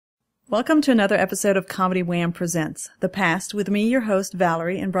Welcome to another episode of Comedy Wham Presents, The Past, with me, your host,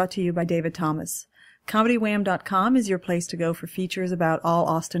 Valerie, and brought to you by David Thomas. ComedyWham.com is your place to go for features about all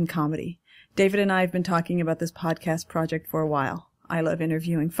Austin comedy. David and I have been talking about this podcast project for a while. I love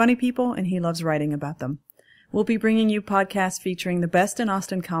interviewing funny people, and he loves writing about them. We'll be bringing you podcasts featuring the best in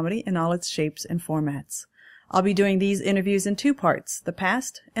Austin comedy in all its shapes and formats. I'll be doing these interviews in two parts, the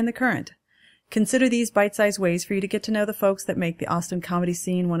past and the current. Consider these bite-sized ways for you to get to know the folks that make the Austin comedy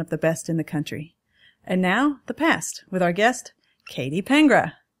scene one of the best in the country. And now, the past, with our guest, Katie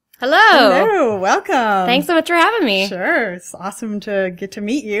Pengra. Hello. Hello, welcome. Thanks so much for having me. Sure, it's awesome to get to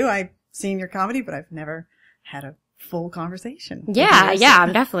meet you. I've seen your comedy, but I've never had a full conversation. Yeah,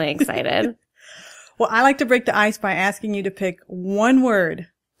 I'm definitely excited. Well, I like to break the ice by asking you to pick one word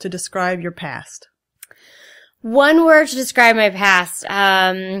to describe your past. One word to describe my past.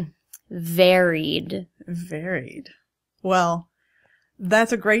 Varied. Varied. Well,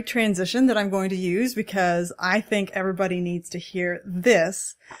 that's a great transition that I'm going to use because I think everybody needs to hear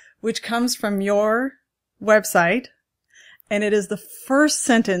this, which comes from your website, and it is the first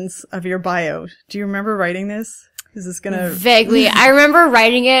sentence of your bio. Do you remember writing this? Is this gonna... Vaguely. I remember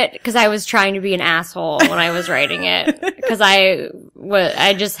writing it because I was trying to be an asshole when I was writing it. Because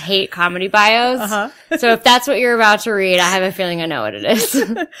I just hate comedy bios. Uh-huh. So if that's what you're about to read, I have a feeling I know what it is.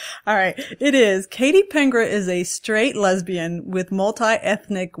 All right. It is. Katie Pengra is a straight lesbian with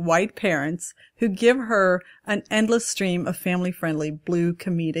multi-ethnic white parents who give her an endless stream of family-friendly blue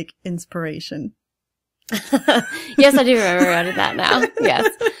comedic inspiration. Yes, I do remember writing that now. Yes.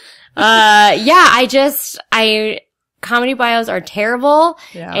 Comedy bios are terrible.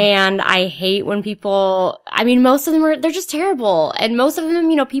 Yeah. And I hate when people, most of them they're just terrible. And most of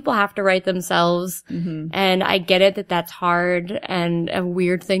them, people have to write themselves. Mm-hmm. And I get it that that's hard and a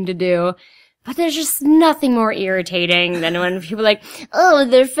weird thing to do. But there's just nothing more irritating than when people are like, oh,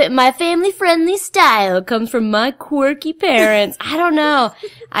 my family-friendly style comes from my quirky parents. I don't know.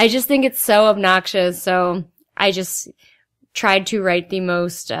 I just think it's so obnoxious. So I just tried to write the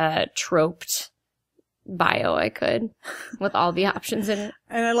most troped bio I could with all the options in it.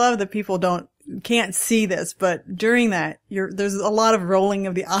 And I love that people can't see this, but during that, there's a lot of rolling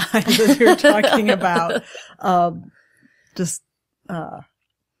of the eyes as you're talking about.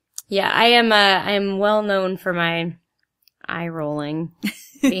 Yeah, I am well known for my eye rolling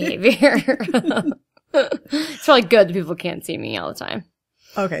behavior. It's really good that people can't see me all the time.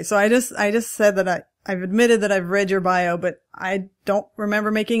 Okay, so I just said that I've admitted that I've read your bio, but I don't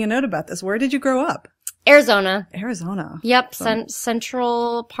remember making a note about this. Where did you grow up? Arizona. Arizona. Yep,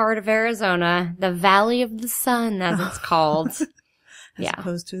 central part of Arizona. The Valley of the Sun, as it's called. As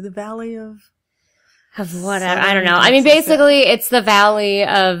opposed to the Valley of whatever. I don't know. Basically, it's the valley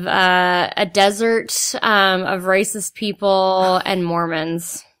of a desert of racist people and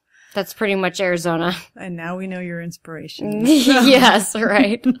Mormons. That's pretty much Arizona. And now we know your inspiration. Yes,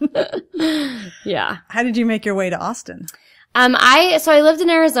 right. Yeah. How did you make your way to Austin? I lived in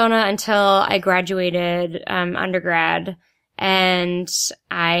Arizona until I graduated undergrad, and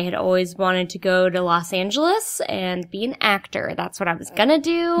I had always wanted to go to Los Angeles and be an actor. That's what I was gonna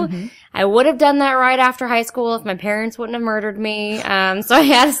do. Mm-hmm. I would have done that right after high school if my parents wouldn't have murdered me. So I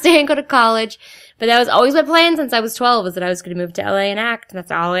had to stay and go to college. But that was always my plan since I was 12, was that I was going to move to LA and act. That's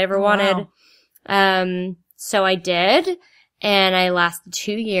all I ever wanted. Wow. So I did, and I lasted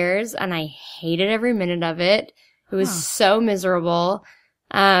 2 years, and I hated every minute of it. It was so miserable.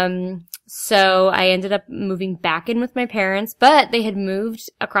 So I ended up moving back in with my parents, but they had moved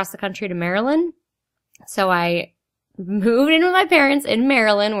across the country to Maryland. So I moved in with my parents in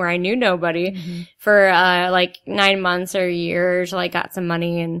Maryland, where I knew nobody, for 9 months or a year till I got some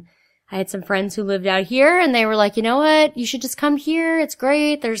money. And I had some friends who lived out here, and they were like, you know what? You should just come here. It's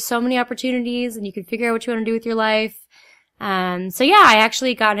great. There's so many opportunities, and you can figure out what you want to do with your life. I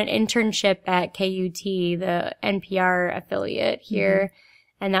actually got an internship at KUT, the NPR affiliate here.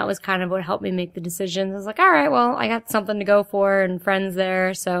 Mm-hmm. And that was kind of what helped me make the decisions. I was like, all right, well, I got something to go for and friends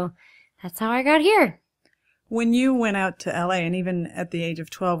there. So that's how I got here. When you went out to LA, and even at the age of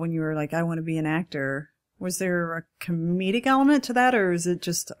 12, when you were like, I want to be an actor, was there a comedic element to that, or is it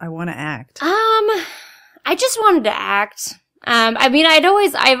just, I want to act? I just wanted to act.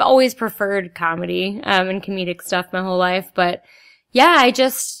 I've always preferred comedy, and comedic stuff my whole life, but yeah, I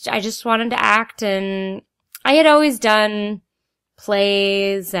just wanted to act, and I had always done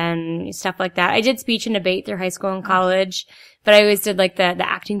plays and stuff like that. I did speech and debate through high school and college, but I always did the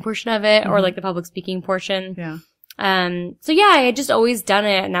acting portion of it, or the public speaking portion. Yeah. I had just always done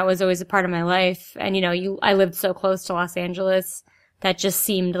it, and that was always a part of my life. And I lived so close to Los Angeles that just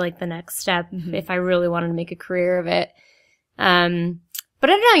seemed like the next step if I really wanted to make a career of it. But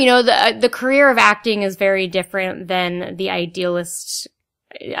I don't know, the career of acting is very different than the idealistic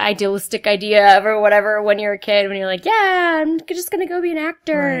idea of or whatever when you're a kid, when you're like, yeah, I'm just gonna go be an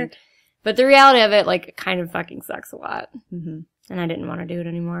actor. Right. But the reality of it, like, it kind of fucking sucks a lot. Mm-hmm. And I didn't want to do it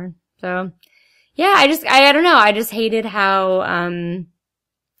anymore. So, yeah, I don't know. I just hated how,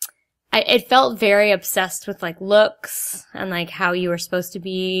 it felt very obsessed with, like, looks and, like, how you were supposed to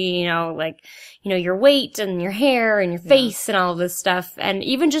be, your weight and your hair and your face and all of this stuff. And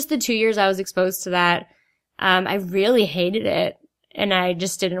even just the 2 years I was exposed to that, I really hated it. And I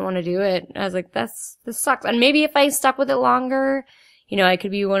just didn't want to do it. I was like, this sucks. And maybe if I stuck with it longer, I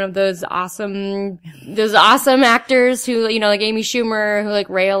could be one of those awesome actors who, like Amy Schumer, who, like,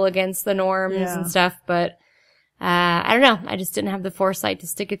 rail against the norms and stuff. But, I don't know. I just didn't have the foresight to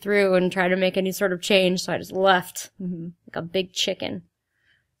stick it through and try to make any sort of change. So I just left like a big chicken.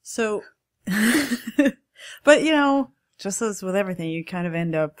 So, but just as with everything, you kind of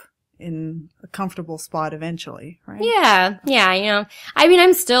end up in a comfortable spot eventually, right? Yeah. I mean,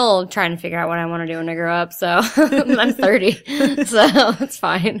 I'm still trying to figure out what I want to do when I grow up, so I'm 30, so it's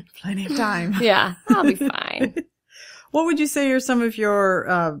fine. Plenty of time. Yeah, I'll be fine. What would you say are some of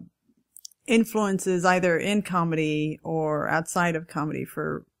your influences, either in comedy or outside of comedy,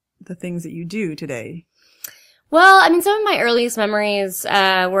 for the things that you do today? Well, I mean, some of my earliest memories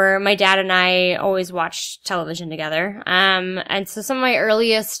were my dad and I always watched television together. And so some of my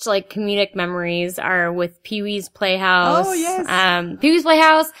earliest, like, comedic memories are with Pee-wee's Playhouse. Oh, yes. Pee-wee's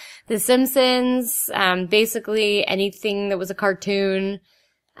Playhouse, The Simpsons, basically anything that was a cartoon.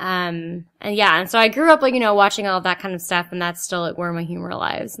 And so I grew up, like, watching all of that kind of stuff, and that's still, like, where my humor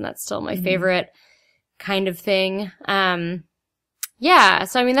lies, and that's still my favorite kind of thing. So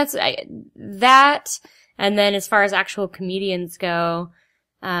I mean, that's that. And then as far as actual comedians go,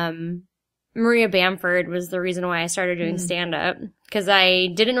 Maria Bamford was the reason why I started doing stand-up. Because I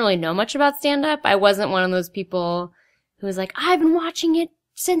didn't really know much about stand-up. I wasn't one of those people who was like, I've been watching it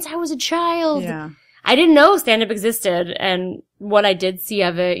since I was a child. Yeah. I didn't know stand-up existed. And what I did see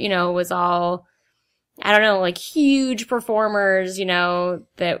of it, was all, I don't know, like, huge performers,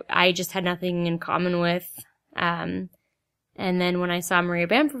 that I just had nothing in common with. And then when I saw Maria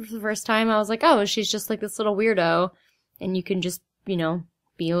Bamford for the first time, I was like, oh, she's just like this little weirdo. And you can just, be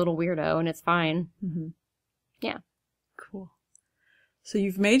a little weirdo and it's fine. Mm-hmm. Yeah. Cool. So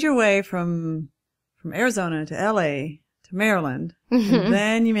you've made your way from Arizona to LA to Maryland. And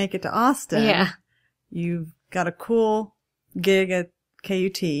then you make it to Austin. Yeah. You've got a cool gig at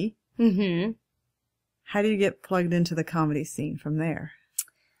KUT. Mm-hmm. How do you get plugged into the comedy scene from there?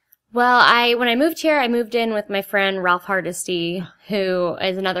 Well, when I moved here, I moved in with my friend Ralph Hardesty, who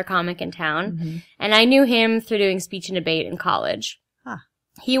is another comic in town. Mm-hmm. And I knew him through doing speech and debate in college. Huh.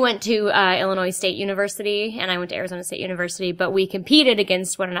 He went to Illinois State University, and I went to Arizona State University, but we competed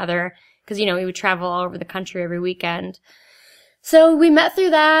against one another because, we would travel all over the country every weekend. So we met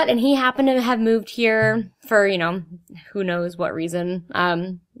through that, and he happened to have moved here for, who knows what reason,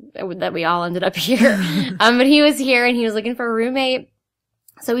 that we all ended up here. But he was here, and he was looking for a roommate.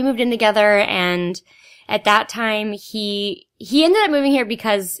 So we moved in together, and at that time, he ended up moving here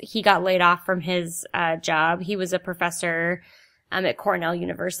because he got laid off from his job. He was a professor at Cornell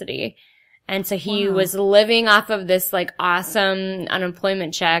University. And so he was living off of this, like, awesome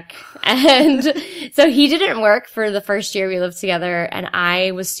unemployment check. And so he didn't work for the first year we lived together, and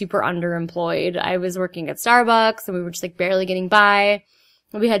I was super underemployed. I was working at Starbucks, and we were just, like, barely getting by.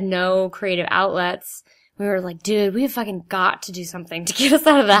 We had no creative outlets. We were like, dude, we have fucking got to do something to get us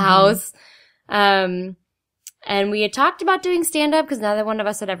out of the house. And we had talked about doing stand-up because neither one of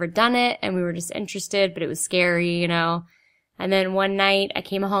us had ever done it, and we were just interested, but it was scary, And then one night I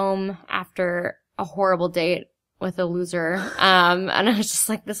came home after a horrible date with a loser. And I was just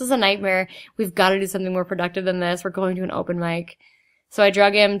like, this is a nightmare. We've got to do something more productive than this. We're going to an open mic. So I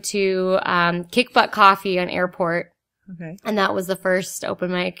drug him to Kick Butt Coffee on Airport. Okay. And that was the first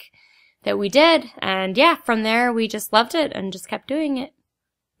open mic that we did. And yeah, from there we just loved it and just kept doing it.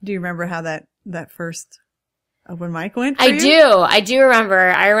 Do you remember how that first open mic went for you? I do remember.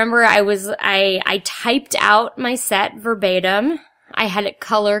 I remember I typed out my set verbatim. I had it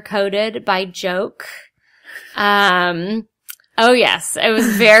color coded by joke. Oh yes, it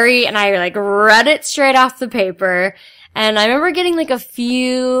was and I like read it straight off the paper. And I remember getting like a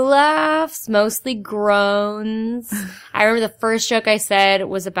few laughs, mostly groans. I remember the first joke I said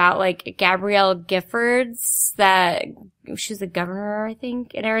was about like Gabrielle Giffords, that she was the governor, I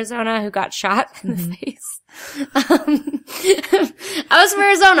think, in Arizona, who got shot in the face. I was from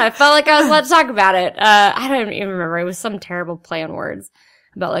Arizona. I felt like I was allowed to talk about it. I don't even remember. It was some terrible play on words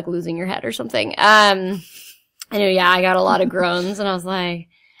about like losing your head or something. I know, yeah, I got a lot of groans, and I was like,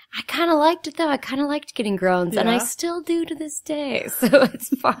 I kind of liked it, though. I kind of liked getting groans, and I still do to this day, so it's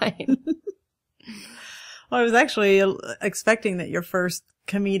fine. Well, I was actually expecting that your first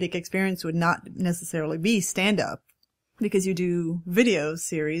comedic experience would not necessarily be stand-up, because you do video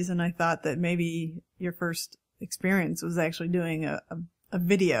series, and I thought that maybe your first experience was actually doing a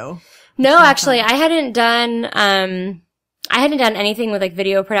video. No, actually, I hadn't done anything with like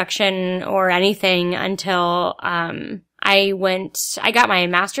video production or anything until, I got my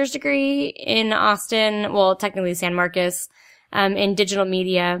master's degree in Austin, well, technically San Marcos, in digital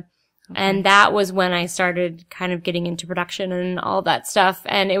media. Okay. And that was when I started kind of getting into production and all that stuff.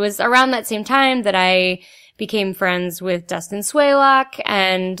 And it was around that same time that I became friends with Dustin Swaylock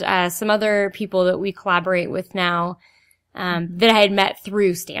and, some other people that we collaborate with now. That I had met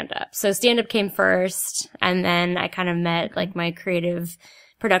through stand-up. So stand-up came first, and then I kind of met, like, my creative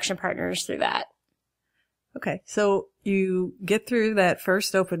production partners through that. Okay. So you get through that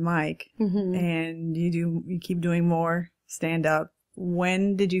first open mic, and you keep doing more stand-up.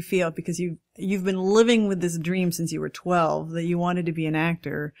 When did you feel, because you've been living with this dream since you were 12 that you wanted to be an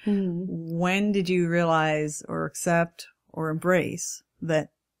actor. When did you realize or accept or embrace that,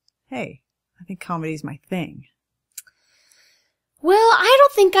 hey, I think comedy is my thing? Well, I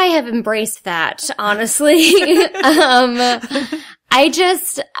don't think I have embraced that, honestly.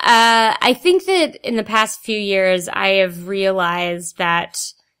 I think that in the past few years, I have realized that,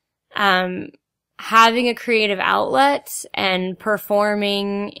 having a creative outlet and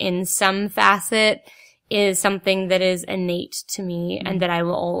performing in some facet is something that is innate to me and that I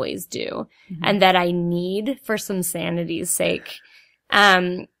will always do and that I need for some sanity's sake.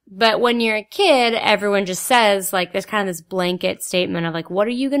 But when you're a kid, everyone just says, like, there's kind of this blanket statement of, like, what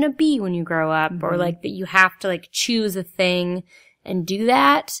are you going to be when you grow up? Or, like, that you have to, like, choose a thing and do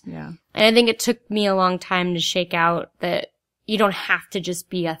that. Yeah. And I think it took me a long time to shake out that you don't have to just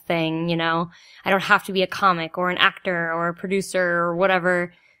be a thing, you know? I don't have to be a comic or an actor or a producer or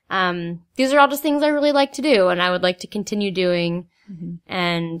whatever. These are all just things I really like to do and I would like to continue doing.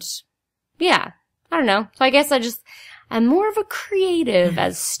 And, yeah, I don't know. So I guess I'm more of a creative,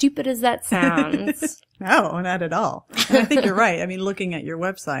 as stupid as that sounds. No, not at all. And I think you're right. I mean, looking at your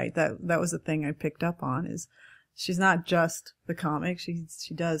website, that was the thing I picked up on, is she's not just the comic. She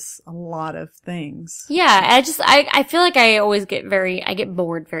does a lot of things. Yeah, I feel like I always get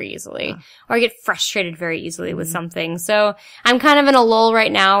bored very easily, or I get frustrated very easily with something. So I'm kind of in a lull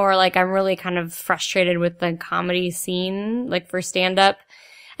right now where, like, I'm really kind of frustrated with the comedy scene, like, for stand-up.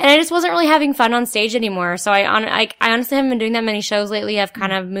 And I just wasn't really having fun on stage anymore. So I honestly haven't been doing that many shows lately. I've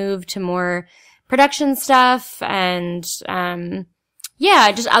kind of moved to more production stuff and,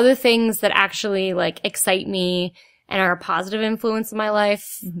 just other things that actually, like, excite me and are a positive influence in my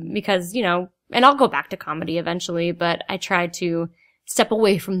life because, you know, and I'll go back to comedy eventually, but I try to step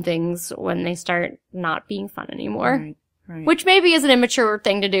away from things when they start not being fun anymore. Right. Which maybe is an immature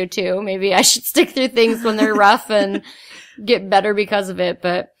thing to do too. Maybe I should stick through things when they're rough and get better because of it,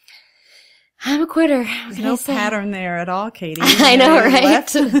 but I'm a quitter. There's no pattern there at all, Katie. I know, right?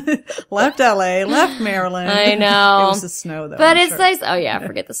 Left LA, left Maryland. I know. It was the snow though. But it's nice. Oh yeah,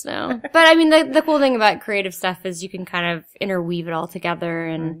 forget the snow. But I mean, the cool thing about creative stuff is you can kind of interweave it all together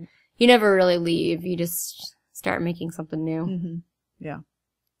and you never really leave. You just start making something new. Yeah.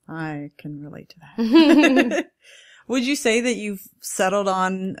 I can relate to that. Would you say that you've settled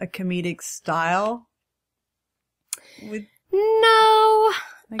on a comedic style? No.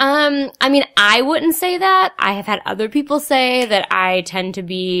 I mean, I wouldn't say that. I have had other people say that I tend to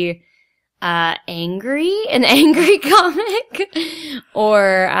be, an angry comic,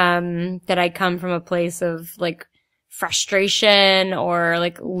 or, that I come from a place of, like, frustration or,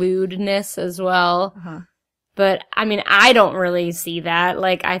 like, lewdness as well. But, I mean, I don't really see that.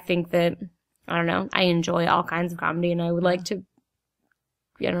 Like, I think that, I don't know, I enjoy all kinds of comedy and I would like to,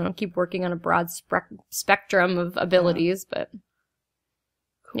 I don't know, keep working on a broad spectrum of abilities, but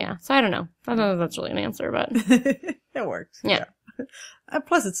yeah, so I don't know. I don't know if that's really an answer, but it works. Yeah.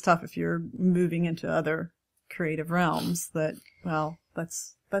 Plus it's tough if you're moving into other creative realms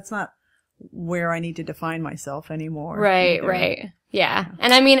that's not where I need to define myself anymore. Right, right. Yeah.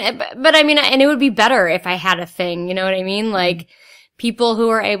 And I mean, and it would be better if I had a thing, you know what I mean? Like, people who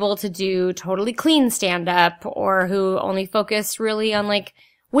are able to do totally clean stand-up or who only focus really on, like,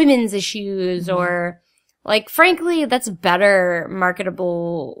 women's issues or, like, frankly, that's better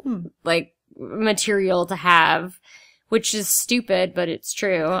marketable, like, material to have, which is stupid, but it's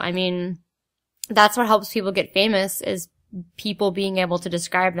true. I mean, that's what helps people get famous is people being able to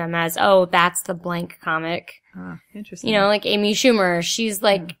describe them as, oh, that's the blank comic. Interesting. You know, like Amy Schumer, she's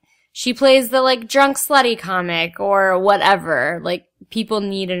like, she plays the, like, drunk slutty comic or whatever. Like, people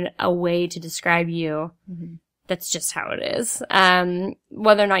need a way to describe you. Mm-hmm. That's just how it is.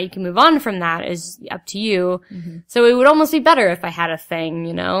 Whether or not you can move on from that is up to you. Mm-hmm. So it would almost be better if I had a thing,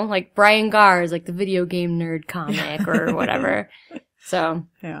 you know? Like Brian Gar's, like the video game nerd comic or whatever. So.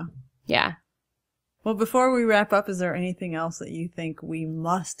 Yeah. Well, before we wrap up, is there anything else that you think we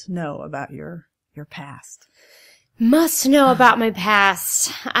must know about your past? Must know about my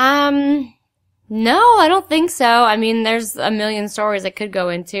past. No, I don't think so. I mean, there's a million stories I could go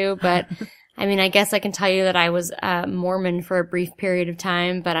into, but I mean, I guess I can tell you that I was Mormon for a brief period of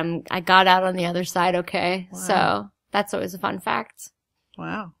time, but I got out on the other side okay. Wow. So that's always a fun fact.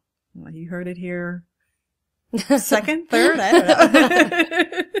 Wow. Well, you heard it here. Second, third, I don't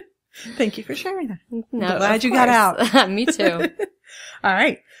know. Thank you for sharing that. No, I'm glad you got out. Me too. All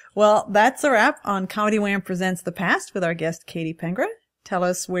right. Well, that's a wrap on Comedy Wham Presents The Past with our guest, Katie Pengra. Tell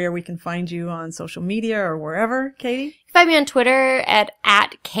us where we can find you on social media or wherever, Katie. You can find me on Twitter at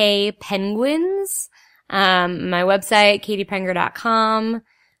 @kpenguins. My website, katiepengra.com.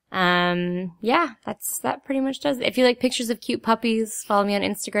 Yeah, that pretty much does it. If you like pictures of cute puppies, follow me on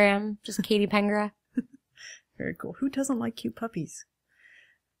Instagram, just Katie Pengra. Very cool. Who doesn't like cute puppies?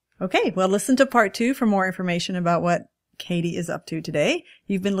 Okay, well, listen to part 2 for more information about what Katie is up to today.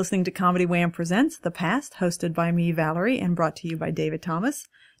 You've been listening to Comedy Wham Presents The Past, hosted by me, Valerie, and brought to you by David Thomas.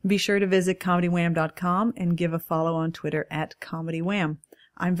 Be sure to visit comedywham.com and give a follow on Twitter @ComedyWham.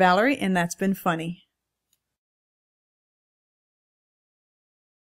 I'm Valerie, and that's been funny.